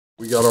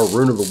We got our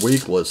rune of the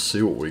week. Let's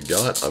see what we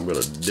got. I'm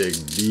going to dig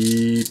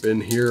deep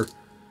in here.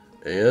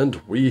 And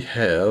we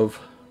have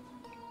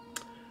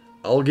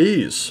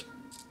Algiz.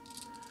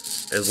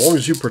 As long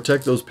as you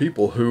protect those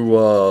people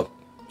who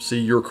see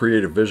your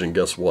creative vision,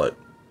 guess what?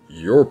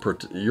 Your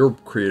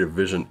creative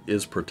vision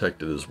is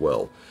protected as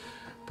well.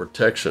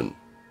 Protection.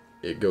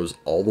 It goes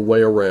all the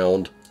way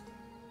around.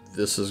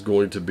 This is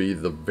going to be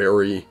the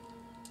very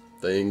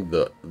thing,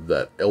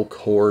 that elk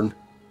horn,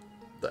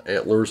 the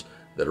antlers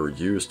that are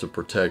used to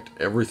protect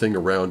everything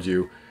around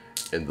you.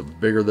 And the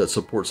bigger that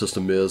support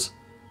system is,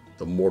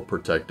 the more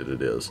protected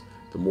it is.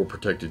 The more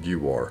protected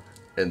you are,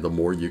 and the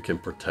more you can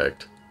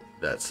protect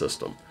that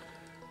system.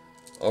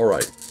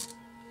 Alright.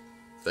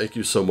 Thank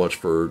you so much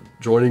for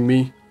joining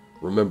me.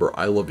 Remember,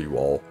 I love you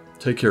all.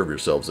 Take care of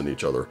yourselves and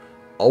each other.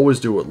 Always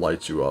do what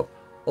lights you up.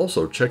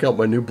 Also, check out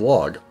my new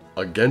blog,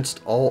 Against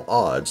All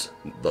Odds,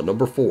 the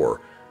number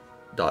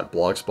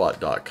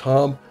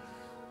 4.blogspot.com.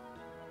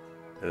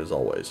 And as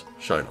always,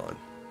 shine on.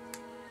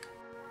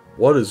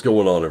 What is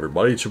going on,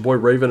 everybody? It's your boy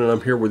Raven, and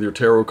I'm here with your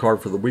tarot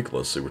card for the week.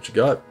 Let's see what you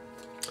got.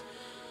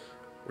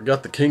 We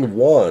got the King of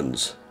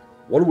Wands.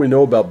 What do we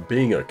know about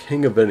being a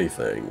king of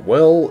anything?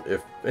 Well,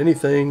 if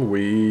anything,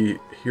 we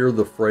hear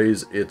the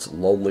phrase, it's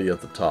lonely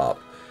at the top.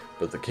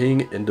 But the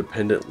king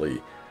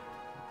independently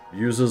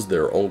uses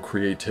their own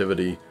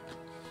creativity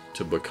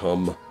to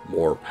become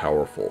more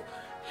powerful.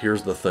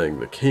 Here's the thing,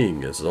 the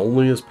king is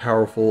only as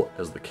powerful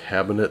as the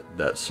cabinet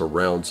that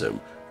surrounds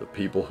him. The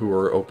people who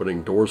are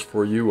opening doors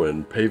for you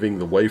and paving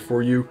the way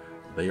for you,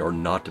 they are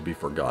not to be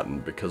forgotten,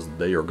 because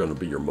they are going to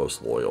be your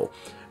most loyal.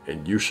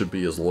 And you should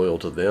be as loyal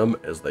to them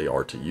as they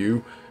are to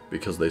you,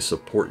 because they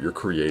support your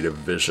creative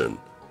vision.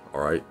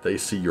 Alright, they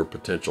see your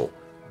potential.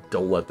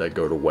 Don't let that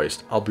go to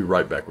waste. I'll be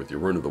right back with your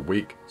rune of the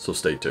week, so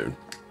stay tuned.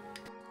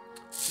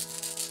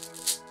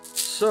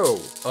 So,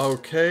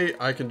 okay,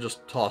 I can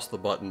just toss the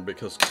button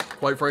because,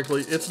 quite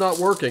frankly, it's not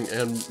working,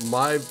 and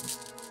my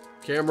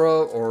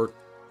camera or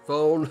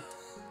phone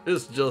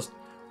is just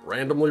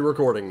randomly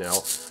recording now.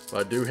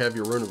 But I do have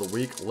your rune of the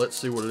week. Let's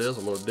see what it is.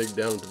 I'm going to dig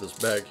down into this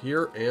bag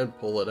here and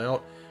pull it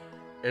out,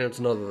 and it's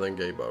none other than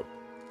Gebo.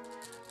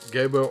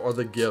 Gebo are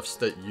the gifts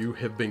that you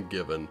have been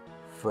given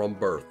from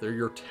birth. They're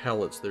your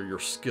talents, they're your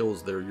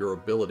skills, they're your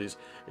abilities,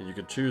 and you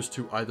can choose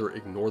to either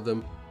ignore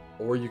them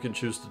or you can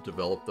choose to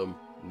develop them.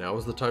 Now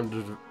is the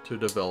time to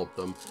develop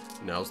them.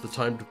 Now is the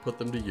time to put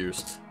them to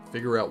use.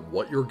 Figure out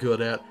what you're good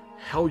at,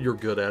 how you're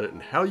good at it,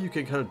 and how you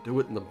can kind of do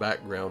it in the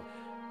background,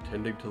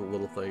 tending to the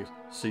little things,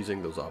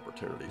 seizing those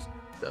opportunities.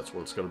 That's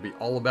what it's going to be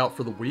all about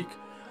for the week.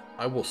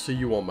 I will see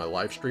you on my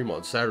live stream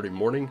on Saturday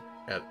morning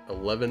at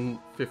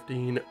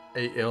 11:15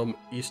 a.m.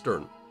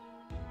 Eastern.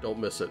 Don't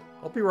miss it.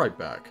 I'll be right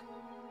back.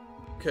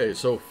 Okay,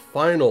 so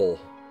final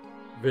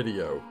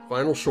video,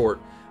 final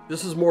short.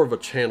 This is more of a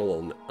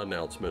channel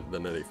announcement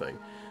than anything.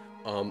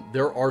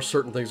 There are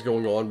certain things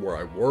going on where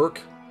I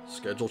work.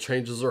 Schedule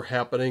changes are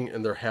happening,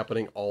 and they're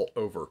happening all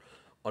over.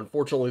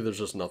 Unfortunately, there's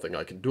just nothing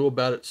I can do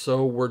about it,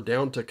 so we're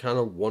down to kind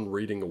of one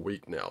reading a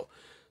week now.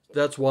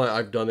 That's why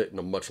I've done it in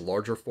a much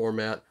larger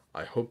format.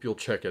 I hope you'll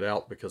check it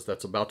out, because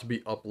that's about to be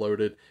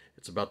uploaded.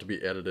 It's about to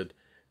be edited,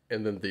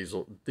 and then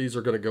these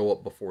are going to go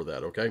up before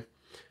that, okay?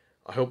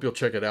 I hope you'll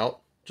check it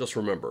out. Just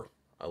remember,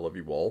 I love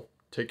you all.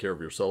 Take care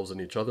of yourselves and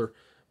each other.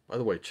 By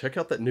the way, check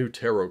out that new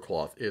tarot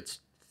cloth. It's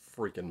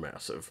freaking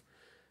massive.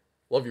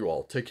 Love you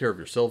all. Take care of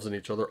yourselves and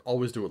each other.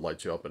 Always do what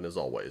lights you up, and as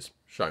always,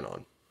 shine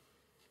on.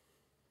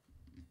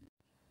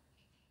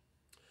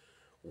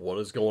 What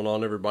is going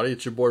on, everybody?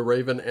 It's your boy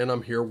Raven, and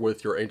I'm here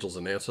with your Angels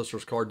and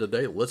Ancestors card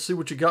today. Let's see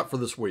what you got for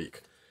this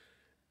week.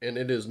 And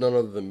it is none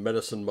other than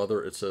Medicine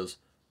Mother. It says,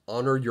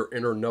 honor your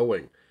inner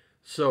knowing.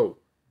 So,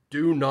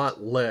 do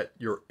not let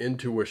your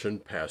intuition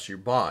pass you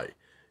by.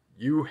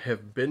 You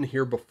have been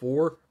here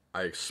before.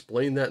 I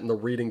explained that in the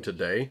reading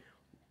today.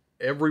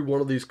 Every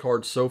one of these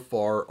cards so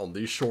far on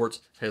these shorts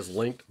has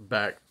linked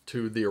back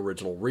to the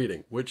original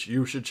reading, which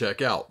you should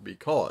check out,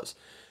 because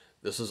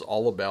this is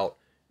all about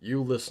you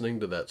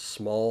listening to that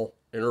small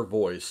inner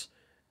voice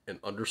and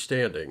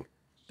understanding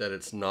that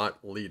it's not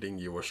leading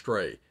you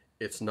astray.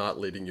 It's not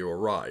leading you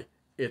awry.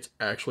 It's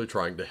actually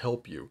trying to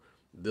help you.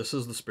 This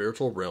is the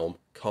spiritual realm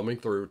coming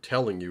through,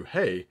 telling you,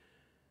 hey,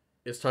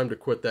 it's time to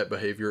quit that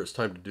behavior. It's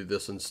time to do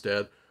this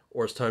instead,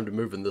 or it's time to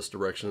move in this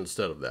direction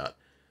instead of that.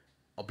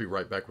 I'll be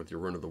right back with your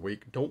rune of the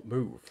week. Don't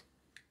move.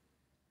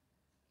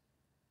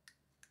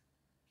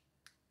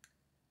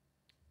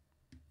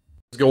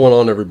 What's going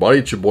on, everybody?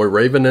 It's your boy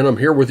Raven, and I'm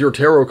here with your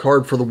tarot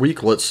card for the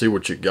week. Let's see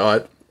what you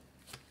got.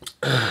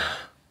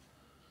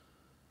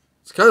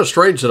 It's kind of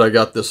strange that I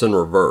got this in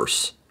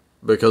reverse,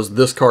 because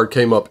this card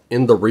came up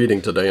in the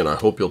reading today, and I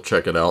hope you'll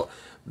check it out.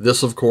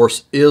 This, of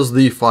course, is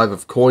the Five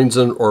of Coins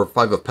or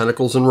Five of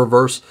Pentacles in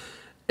reverse.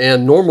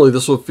 And normally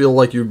this would feel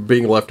like you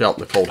being left out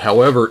in the cold.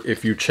 However,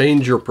 if you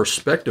change your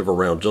perspective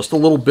around just a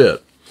little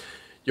bit,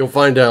 you'll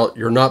find out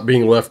you're not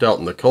being left out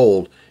in the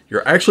cold.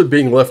 You're actually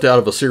being left out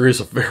of a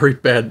series of very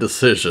bad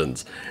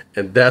decisions.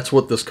 And that's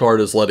what this card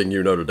is letting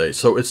you know today.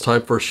 So it's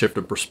time for a shift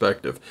in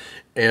perspective.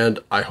 And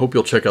I hope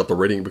you'll check out the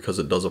reading, because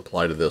it does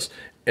apply to this.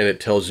 and it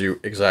tells you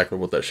exactly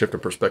what that shift in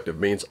perspective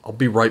means. I'll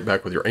be right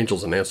back with your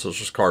Angels and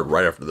Ancestors card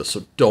right after this,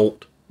 so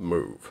don't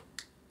move.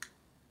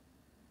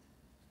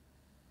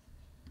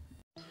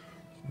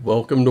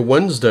 Welcome to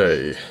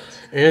Wednesday,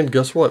 and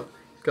guess what?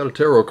 Got a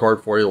tarot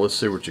card for you. Let's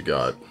see what you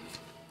got.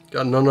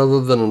 Got none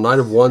other than a Knight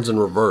of Wands in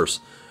reverse.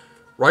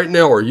 Right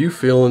now, are you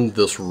feeling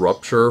this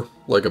rupture,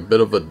 like a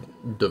bit of a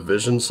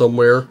division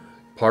somewhere?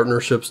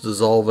 Partnerships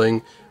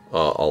dissolving,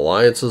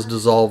 alliances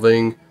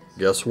dissolving.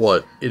 Guess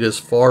what? It is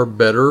far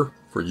better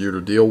for you to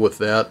deal with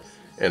that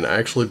and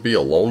actually be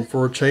alone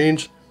for a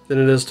change than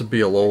it is to be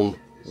alone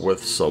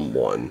with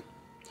someone.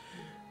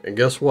 And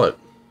guess what?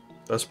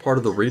 That's part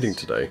of the reading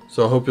today,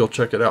 so I hope you'll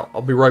check it out.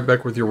 I'll be right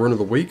back with your Rune of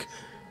the Week.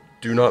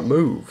 Do not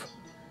move.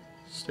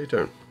 Stay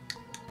tuned.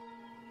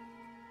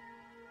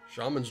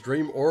 Shaman's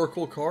Dream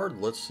Oracle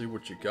card. Let's see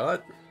what you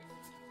got.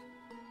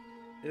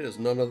 It is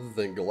none other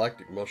than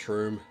Galactic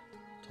Mushroom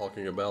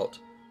talking about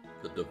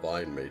the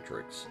Divine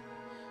Matrix.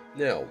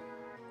 Now,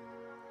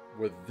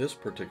 with this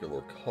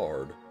particular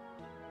card,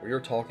 we are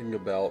talking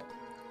about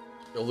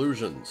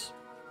illusions.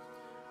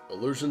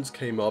 Illusions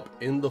came up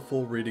in the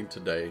full reading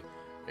today,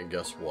 and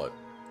guess what?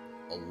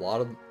 A lot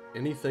of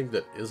anything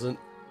that isn't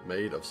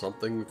made of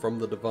something from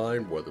the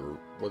divine,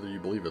 whether you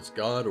believe it's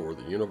God or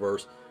the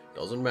universe,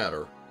 doesn't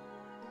matter.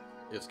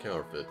 It's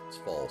counterfeit, it's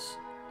false,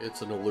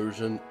 it's an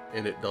illusion,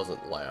 and it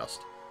doesn't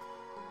last.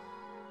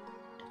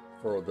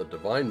 For the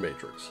Divine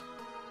Matrix,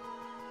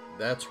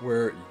 that's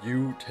where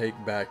you take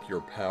back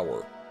your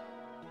power.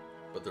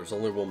 But there's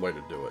only one way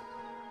to do it.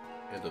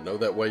 And to know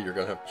that way, you're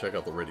going to have to check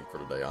out the reading for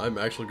today. I'm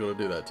actually going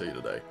to do that to you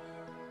today.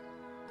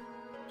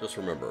 Just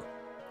remember,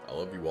 I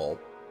love you all.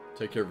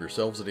 Take care of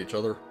yourselves and each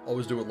other.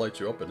 Always do what lights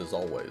you up, and as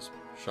always,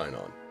 shine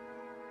on.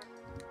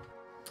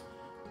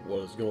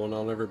 What is going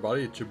on,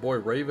 everybody? It's your boy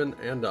Raven,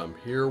 and I'm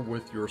here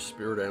with your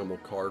spirit animal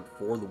card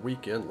for the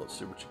weekend. Let's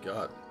see what you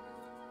got.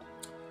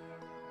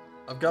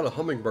 I've got a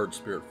hummingbird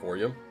spirit for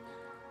you.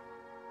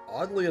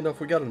 Oddly enough,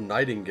 we got a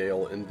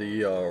nightingale in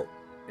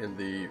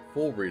the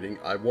full reading.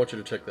 I want you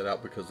to check that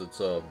out because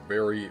it's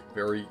very,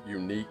 very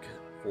unique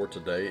for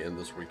today and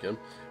this weekend.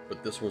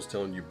 But this one's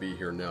telling you be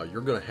here now.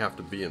 You're going to have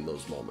to be in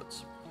those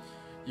moments.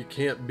 You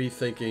can't be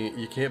thinking,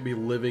 you can't be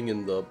living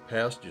in the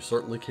past. You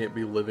certainly can't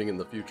be living in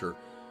the future.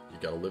 You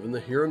got to live in the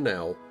here and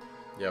now.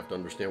 You have to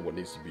understand what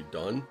needs to be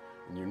done,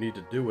 and you need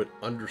to do it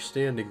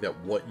understanding that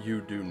what you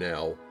do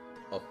now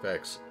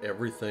affects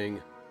everything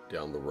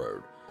down the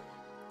road.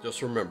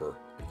 Just remember,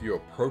 if you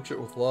approach it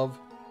with love,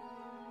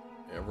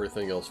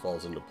 everything else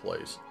falls into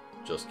place.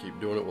 Just keep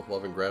doing it with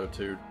love and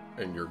gratitude,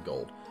 and you're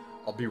gold.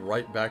 I'll be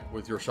right back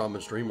with your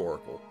Shaman's Dream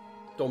Oracle.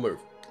 Don't move.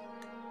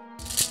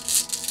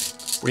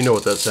 We know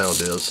what that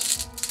sound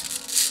is.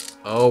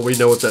 Oh, we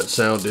know what that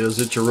sound is.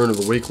 It's your Rune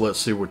of the Week. Let's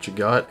see what you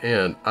got.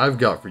 And I've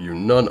got for you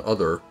none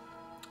other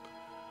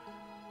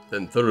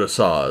than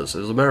Thurisaz.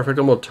 As a matter of fact,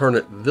 I'm going to turn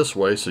it this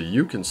way so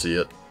you can see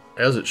it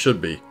as it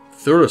should be.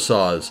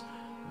 Thurisaz,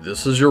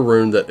 this is your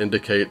rune that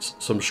indicates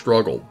some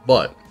struggle.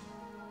 But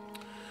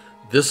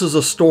this is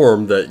a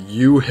storm that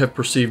you have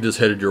perceived as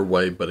headed your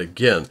way. But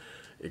again,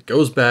 it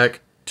goes back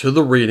to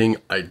the reading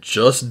I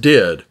just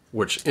did,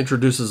 which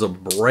introduces a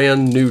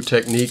brand new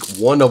technique,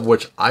 one of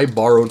which I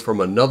borrowed from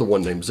another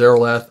one named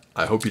Zeralath.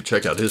 I hope you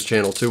check out his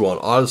channel too on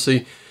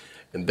Odyssey.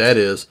 And that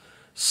is,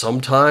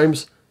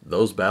 sometimes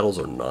those battles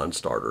are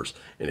non-starters.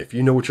 And if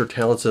you know what your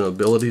talents and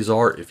abilities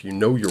are, if you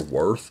know your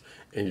worth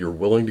and you're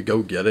willing to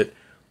go get it,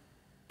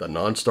 the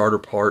non-starter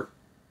part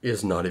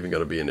is not even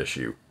going to be an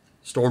issue.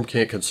 Storm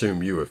can't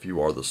consume you if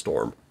you are the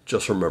storm.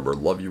 Just remember,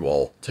 love you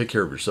all. Take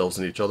care of yourselves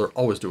and each other.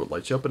 Always do what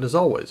lights you up. And as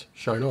always,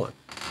 shine on.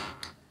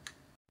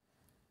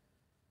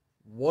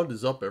 What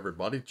is up,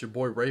 everybody? It's your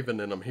boy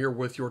Raven, and I'm here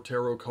with your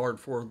tarot card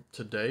for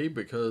today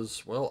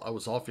because, well, I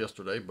was off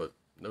yesterday, but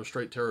no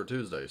straight Tarot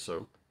Tuesday,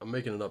 so I'm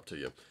making it up to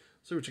you.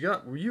 See what you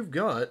got. Well, you've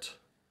got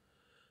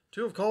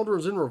Two of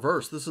Cauldrons in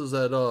reverse. This is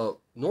that,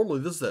 normally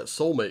this is that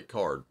soulmate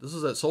card. This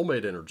is that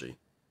soulmate energy.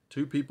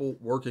 Two people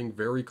working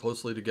very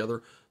closely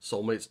together.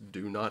 Soulmates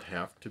do not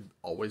have to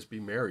always be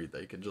married.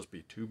 They can just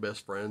be two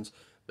best friends.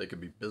 They can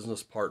be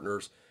business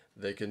partners.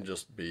 They can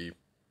just be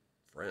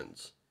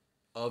friends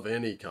of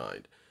any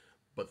kind.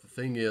 But the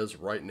thing is,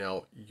 right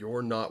now,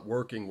 you're not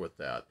working with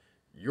that.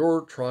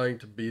 You're trying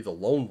to be the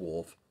lone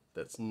wolf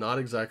that's not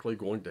exactly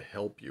going to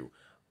help you.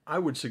 I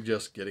would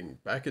suggest getting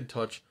back in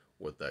touch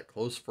with that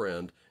close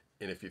friend,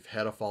 and if you've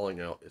had a falling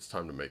out, it's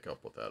time to make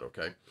up with that,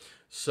 okay?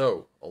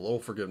 So, a little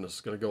forgiveness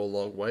is going to go a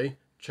long way.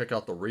 Check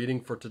out the reading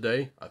for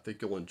today. I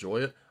think you'll enjoy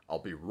it. I'll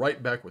be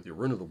right back with your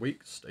Rune of the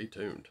Week. Stay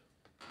tuned.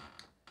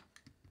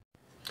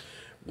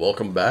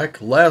 Welcome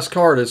back. Last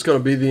card, it's going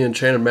to be the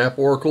Enchanted Map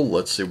Oracle.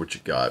 Let's see what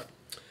you got.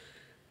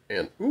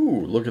 And,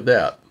 ooh, look at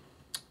that.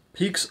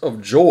 Peaks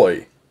of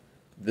Joy.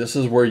 This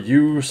is where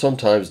you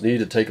sometimes need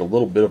to take a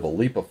little bit of a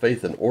leap of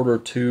faith in order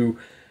to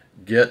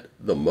get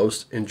the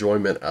most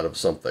enjoyment out of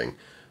something.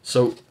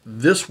 So,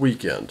 this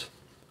weekend,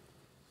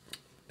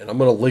 and I'm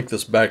going to link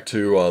this back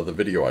to the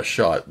video I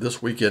shot.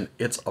 This weekend,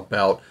 it's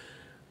about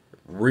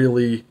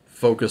really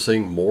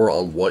focusing more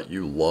on what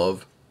you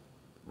love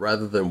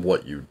rather than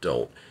what you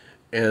don't.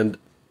 And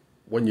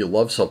when you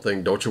love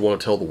something, don't you want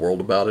to tell the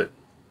world about it?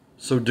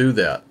 So do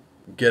that.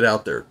 Get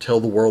out there. Tell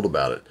the world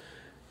about it.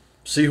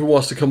 See who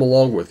wants to come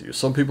along with you.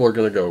 Some people are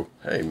going to go,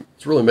 hey,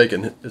 it's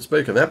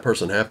making that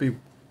person happy.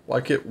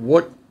 What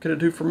can it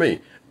do for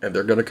me? And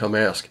they're going to come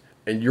ask.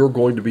 And you're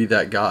going to be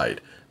that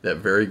guide, that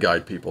very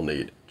guide people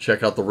need.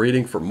 Check out the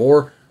reading for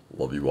more.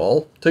 Love you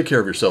all. Take care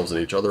of yourselves and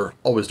each other.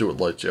 Always do what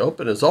lights you up.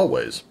 And as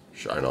always,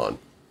 shine on.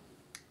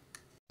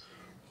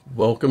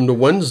 Welcome to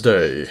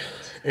Wednesday.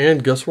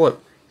 And guess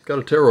what? Got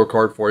a tarot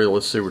card for you.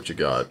 Let's see what you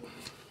got.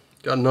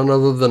 Got none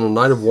other than a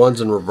Knight of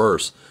Wands in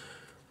reverse.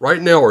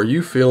 Right now, are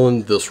you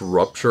feeling this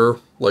rupture,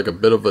 like a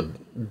bit of a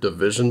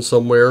division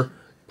somewhere?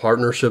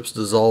 Partnerships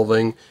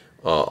dissolving,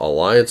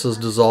 alliances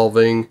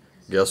dissolving.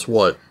 Guess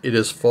what? It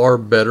is far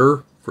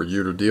better for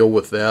you to deal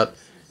with that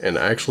and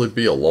actually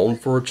be alone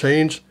for a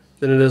change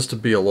than it is to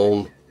be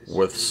alone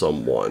with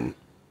someone.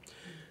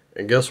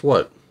 And guess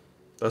what?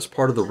 That's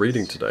part of the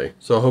reading today,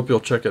 so I hope you'll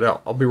check it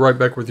out. I'll be right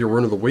back with your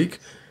rune of the week.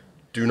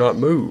 Do not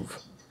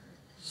move.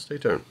 Stay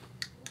tuned.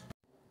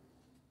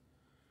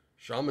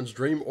 Shaman's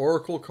Dream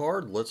Oracle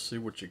card. Let's see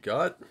what you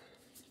got.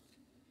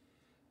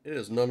 It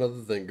is none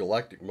other than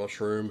Galactic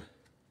Mushroom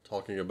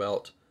talking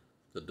about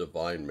the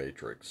Divine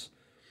Matrix.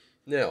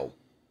 Now,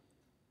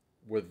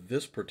 with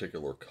this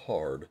particular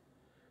card,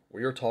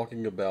 we are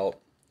talking about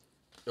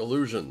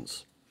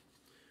illusions.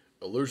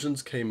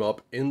 Illusions came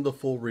up in the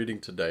full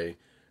reading today,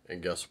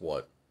 and guess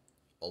what?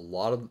 A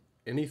lot of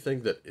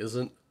anything that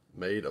isn't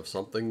made of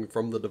something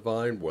from the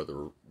divine,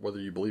 whether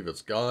you believe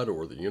it's God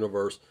or the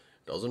universe,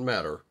 doesn't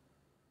matter.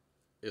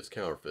 It's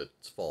counterfeit.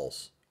 It's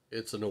false.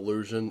 It's an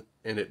illusion,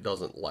 and it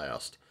doesn't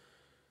last.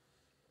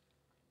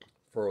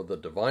 For the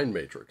Divine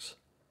Matrix,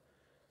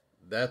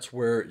 that's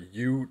where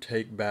you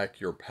take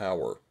back your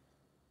power.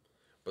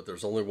 But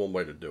there's only one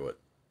way to do it.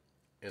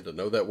 And to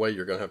know that way,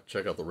 you're going to have to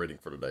check out the reading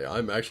for today.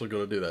 I'm actually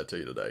going to do that to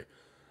you today.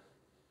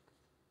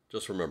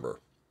 Just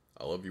remember,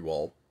 I love you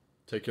all.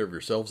 Take care of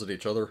yourselves and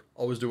each other.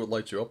 Always do what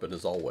lights you up, and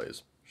as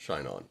always,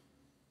 shine on.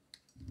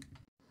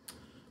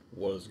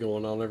 What is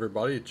going on,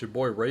 everybody? It's your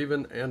boy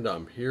Raven, and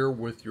I'm here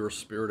with your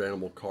spirit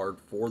animal card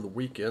for the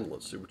weekend.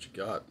 Let's see what you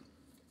got.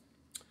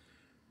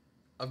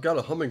 I've got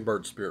a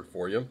hummingbird spirit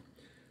for you.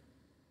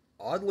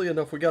 Oddly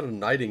enough, we got a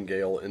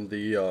nightingale in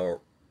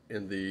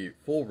the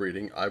full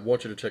reading. I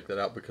want you to check that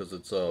out because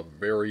it's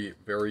very,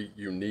 very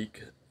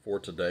unique for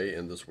today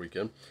and this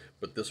weekend.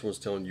 But this one's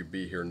telling you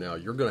be here now.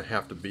 You're going to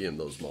have to be in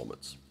those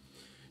moments.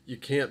 You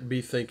can't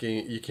be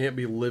thinking, you can't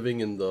be living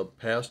in the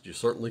past. You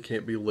certainly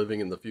can't be living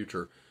in the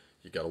future.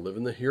 You got to live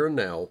in the here and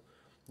now.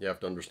 You have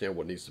to understand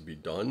what needs to be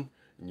done,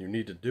 and you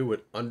need to do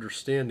it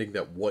understanding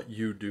that what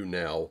you do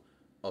now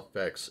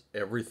affects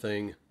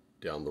everything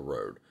down the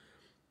road.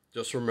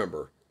 Just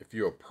remember, if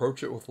you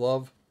approach it with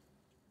love,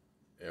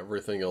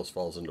 everything else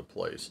falls into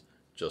place.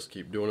 Just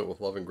keep doing it with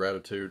love and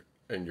gratitude,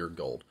 and you're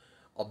gold.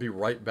 I'll be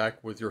right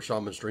back with your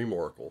Shaman's Dream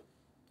Oracle.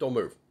 Don't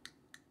move.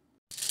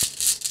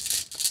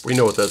 We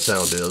know what that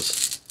sound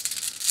is.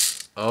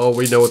 Oh,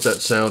 we know what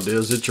that sound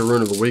is. It's your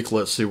rune of the week.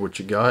 Let's see what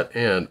you got.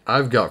 And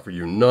I've got for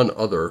you none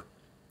other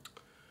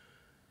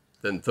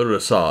than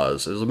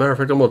Thurisaz. As a matter of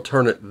fact, I'm going to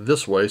turn it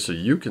this way so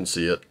you can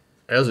see it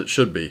as it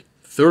should be.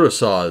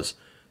 Thurisaz,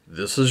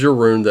 this is your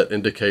rune that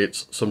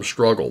indicates some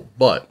struggle.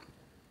 But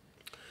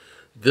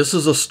this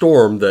is a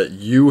storm that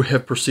you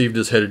have perceived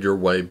as headed your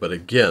way. But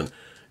again,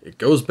 it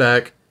goes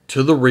back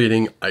to the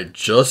reading I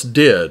just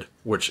did,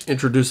 which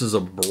introduces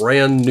a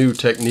brand new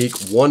technique,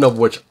 one of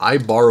which I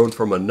borrowed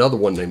from another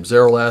one named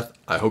Zeralath.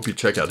 I hope you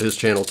check out his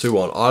channel too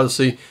on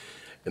Odyssey.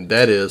 And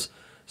that is,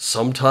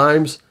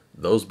 sometimes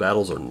those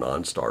battles are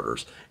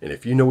non-starters. And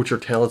if you know what your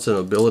talents and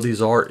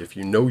abilities are, if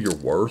you know your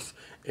worth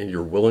and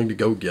you're willing to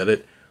go get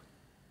it,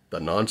 the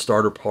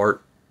non-starter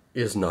part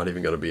is not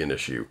even going to be an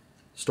issue.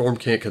 Storm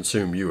can't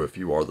consume you if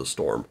you are the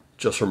storm.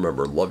 Just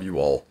remember, love you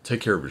all.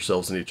 Take care of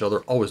yourselves and each other.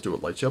 Always do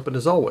what lights you up. And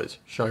as always,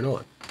 shine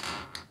on.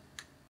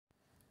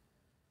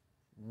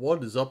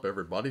 What is up,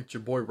 everybody? It's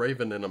your boy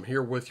Raven, and I'm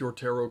here with your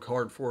tarot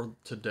card for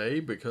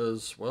today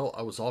because, well,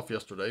 I was off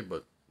yesterday,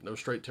 but no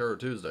straight Tarot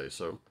Tuesday,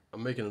 so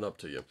I'm making it up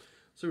to you.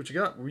 See what you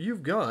got. Well,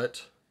 you've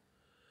got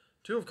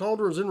Two of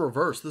Cauldrons in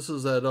reverse. This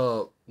is that,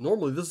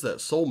 normally this is that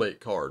soulmate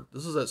card.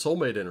 This is that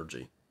soulmate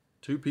energy.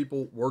 Two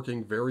people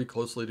working very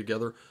closely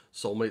together.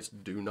 Soulmates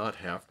do not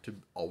have to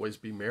always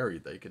be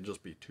married. They can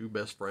just be two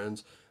best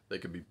friends. They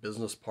can be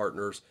business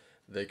partners.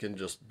 They can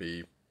just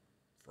be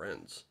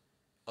friends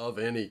of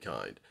any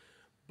kind.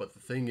 But the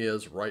thing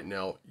is, right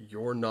now,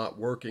 you're not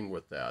working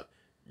with that.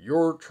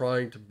 You're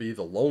trying to be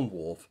the lone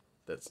wolf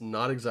that's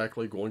not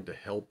exactly going to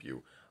help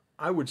you.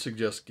 I would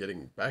suggest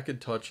getting back in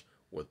touch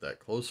with that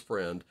close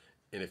friend,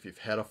 and if you've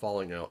had a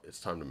falling out, it's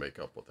time to make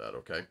up with that,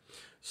 okay?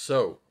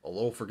 So, a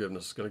little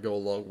forgiveness is going to go a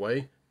long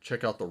way.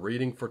 Check out the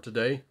reading for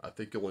today. I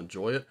think you'll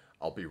enjoy it.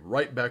 I'll be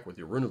right back with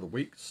your rune of the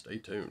week. Stay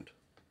tuned.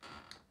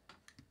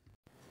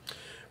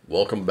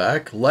 Welcome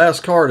back.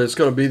 Last card is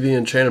going to be the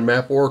Enchanted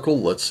Map Oracle.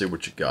 Let's see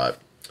what you got.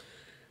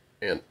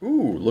 And,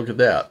 ooh, look at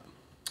that.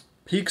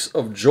 Peaks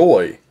of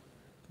Joy.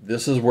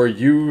 this is where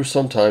you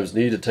sometimes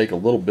need to take a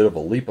little bit of a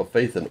leap of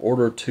faith in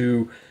order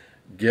to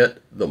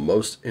get the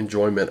most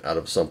enjoyment out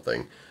of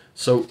something.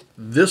 So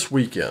this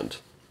weekend,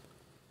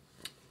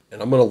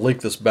 and I'm going to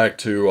link this back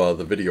to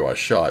the video I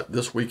shot.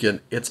 This weekend,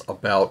 it's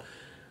about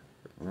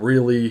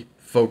really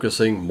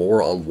focusing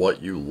more on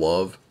what you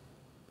love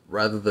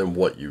rather than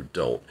what you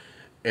don't.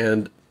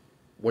 And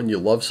when you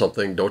love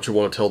something, don't you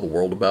want to tell the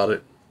world about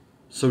it?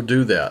 So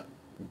do that.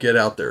 Get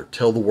out there.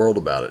 Tell the world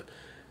about it.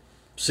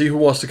 See who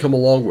wants to come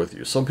along with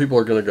you. Some people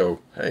are going to go,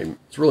 hey,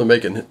 it's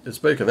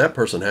making that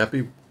person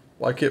happy.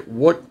 What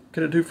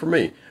can it do for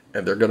me?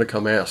 And they're going to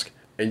come ask.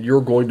 And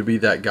you're going to be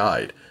that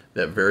guide,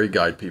 that very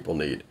guide people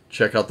need.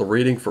 Check out the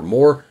reading for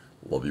more.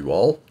 Love you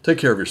all. Take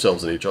care of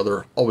yourselves and each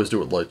other. Always do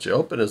what lights you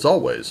up. And as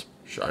always,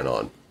 shine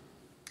on.